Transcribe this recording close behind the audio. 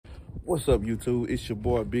What's up, YouTube? It's your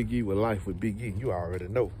boy Big E with Life with Big E. You already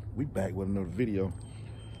know. We back with another video.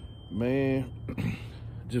 Man,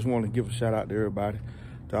 just want to give a shout out to everybody,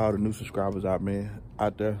 to all the new subscribers out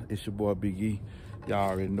there. It's your boy Big E. Y'all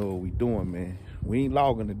already know what we doing, man. We ain't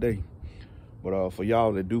logging today. But for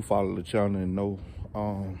y'all that do follow the channel and know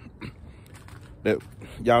that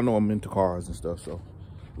y'all know I'm into cars and stuff. So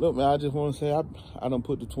look, man, I just want to say I done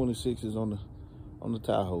put the 26s on the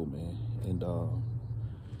Tahoe, man. And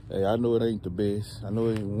hey, I know it ain't the best. I know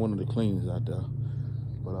it ain't one of the cleanest out there.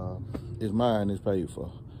 But it's mine, it's paid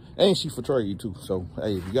for. And she for trade too. So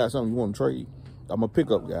hey, if you got something you want to trade, I'm a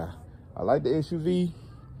pickup guy. I like the SUV,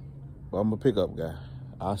 but I'm a pickup guy.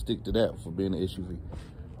 I'll stick to that for being an SUV.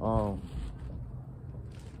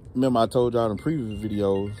 Remember I told y'all in previous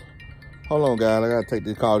videos. Hold on, guys. I gotta take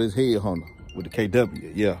this call. This headhunter with the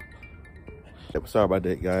KW. Yeah. Sorry about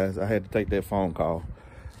that, guys. I had to take that phone call.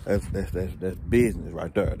 That's business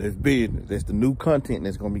right there. That's business. That's the new content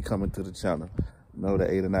that's gonna be coming to the channel. You know,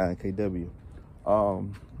 the 8 or 9 KW.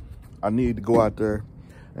 I need to go out there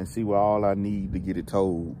and see what all I need to get it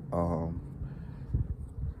towed.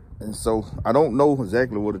 And so I don't know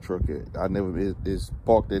exactly where the truck is. It's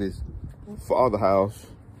parked at his father's house,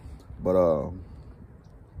 but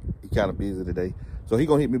he kind of busy today. So he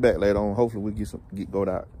gonna hit me back later on. Hopefully we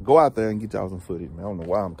go out there and get y'all some footage, man. I don't know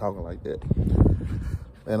why I'm talking like that.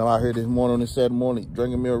 And I'm out here this morning on this Saturday morning,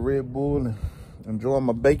 drinking me a Red Bull and enjoying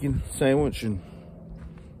my bacon sandwich and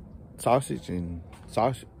sausage and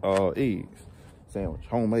eggs sandwich,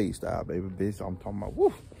 homemade style, baby, bitch. I'm talking about,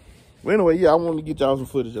 woo. Well, anyway, yeah, I want to get y'all some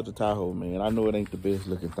footage of the Tahoe, man. I know it ain't the best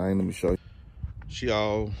looking thing. Let me show you. She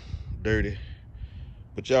all dirty,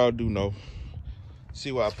 but y'all do know.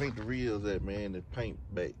 See where I paint the reels at, man. The paint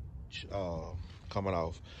back coming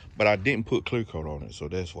off, but I didn't put clear coat on it, so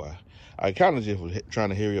that's why. I kind of just was trying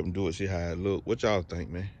to hurry up and do it, see how it look. What y'all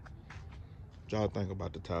think, man? What y'all think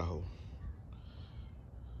about the Tahoe?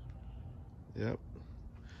 Yep.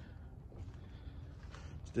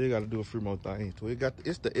 Still got to do a few more things to it.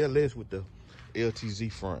 It's the LS with the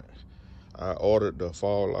LTZ front. I ordered the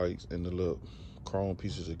fog lights and the little chrome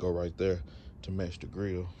pieces that go right there to match the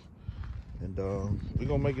grill. And we're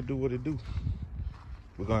gonna make it do what it do.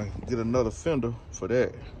 We're gonna get another fender for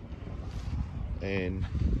that. And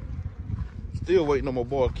still waiting on my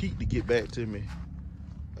boy Keith to get back to me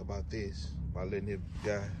about this, about letting his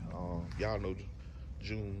guy, y'all know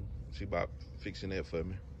June, she about fixing that for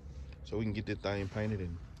me. So we can get this thing painted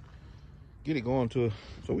and get it going so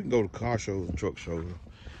we can go to car shows and truck shows.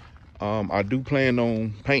 I do plan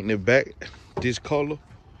on painting it back this color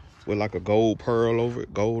with like a gold pearl over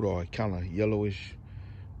it, gold or kind of yellowish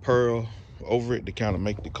pearl over it to kind of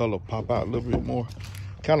make the color pop out a little bit more.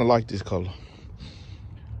 Kind of like this color.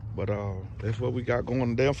 But that's what we got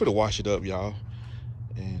going today. I'm finna wash it up, y'all.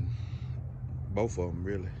 And both of them,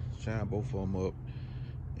 really. Shine both of them up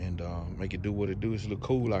and make it do what it do. It's a little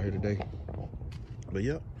cool out here today. But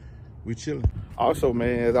yep, we chilling. Also,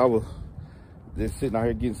 man, as I was just sitting out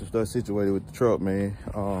here getting some stuff situated with the truck, man,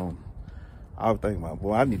 I was thinking about,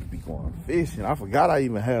 boy, I need to be going fishing. I forgot I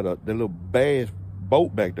even had the little bass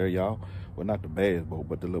boat back there, y'all. Well, not the bass boat,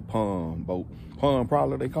 but the little pond boat. Pond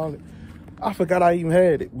prowler, they call it. I forgot I even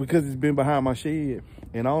had it because it's been behind my shed.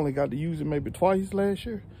 And I only got to use it maybe twice last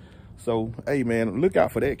year. So, hey, man, look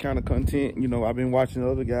out for that kind of content. You know, I've been watching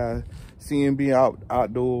other guys, seeing being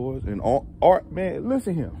outdoors and art. Man,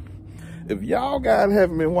 listen here. If y'all guys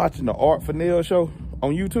haven't been watching the Art for Nail show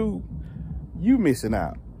on YouTube, you missing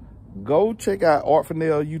out. Go check out Art for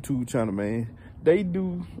Nail YouTube channel, man. They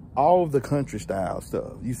do all the country style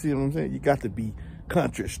stuff. You see what I'm saying? You got to be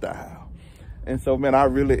country style. And so, man, I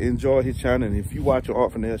really enjoy his channel. And if you watch your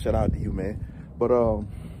Art for Nail, shout out to you, man. But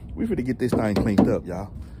we finna get this thing cleaned up,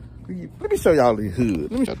 y'all. Let me show y'all the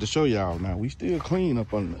hood. Let me have to show y'all now. We still clean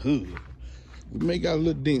up on the hood. We may got a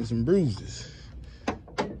little dents and bruises,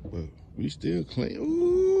 but we still clean.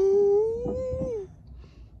 Ooh.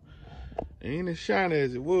 Ain't as shiny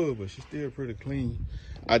as it was, but she's still pretty clean.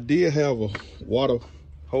 I did have a water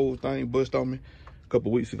hose thing bust on me a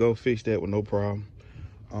couple weeks ago. Fixed that with no problem.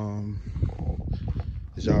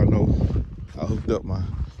 As y'all know, I hooked up my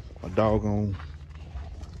doggone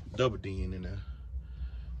double DN in there.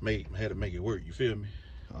 Had to make it work, you feel me?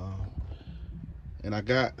 And I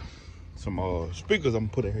got some speakers I'm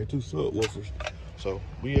gonna put in here too, subwoofers. So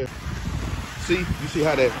we you see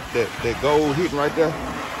how that gold hitting right there?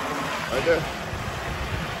 Right there.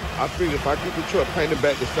 I figured if I get the truck painted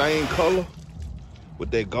back the same color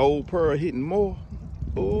with that gold pearl hitting more,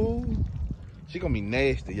 ooh, she gonna be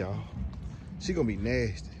nasty, y'all. She gonna be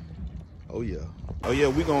nasty. Oh yeah. Oh yeah,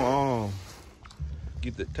 we gonna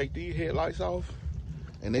take these headlights off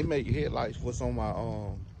And they make headlights what's on my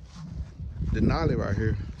Denali right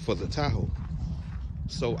here for the Tahoe.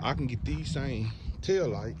 So I can get these same tail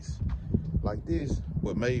lights like this,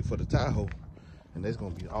 but made for the Tahoe. And that's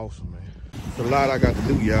gonna be awesome, man. It's a lot I got to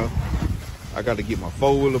do, y'all. I got to get my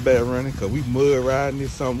four-wheeler back running because we mud riding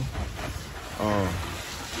this summer.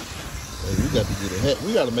 We got to get it.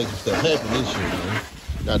 We got to make some stuff happen this year, man.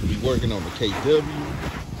 Got to be working on the KW.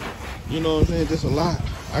 You know what I'm saying? Just a lot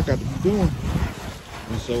I got to be doing.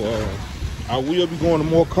 And so I will be going to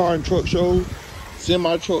more car and truck shows,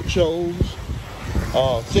 semi-truck shows.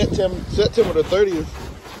 September the 30th,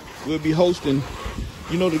 we'll be hosting,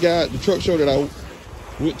 you know, the truck show that I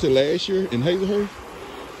went to last year in Hazelhurst.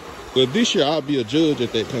 Well, this year I'll be a judge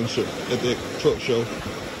at that truck show.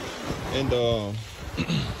 And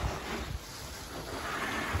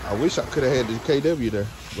I wish I could have had the KW there,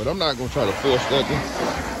 but I'm not gonna try to force nothing.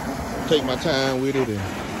 Take my time with it and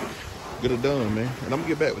get it done, man. And I'm gonna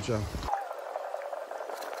get back with y'all.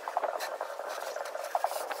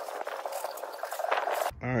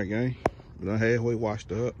 All right, gang. We done halfway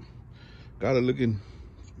washed up. Got it looking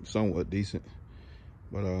somewhat decent,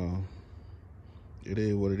 but it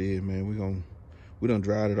is what it is, man. We done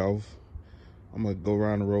dried it off. I'm gonna go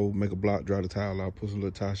around the road, make a block, dry the tile out, put some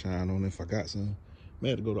little tie shine on it if I got some. May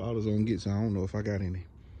have to go to AutoZone and get some. I don't know if I got any.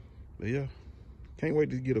 But yeah, can't wait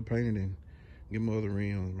to get her painted and get my other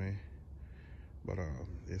rims, man. But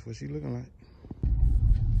that's what she looking like.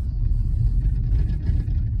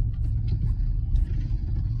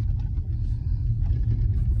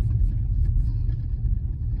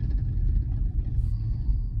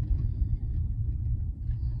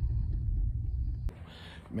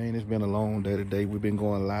 Man, it's been a long day today. We've been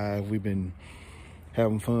going live. We've been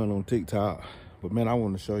having fun on TikTok. But man, I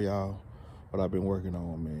want to show y'all what I've been working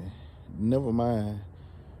on, man. Never mind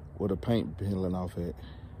where the paint peeling off at.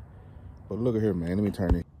 But look at here, man. Let me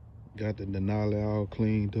turn it. Got the Denali all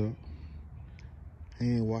cleaned up.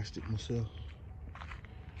 Hand washed it myself.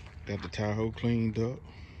 Got the Tahoe cleaned up.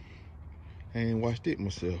 Hand washed it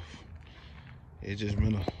myself. It's just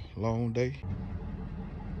been a long day.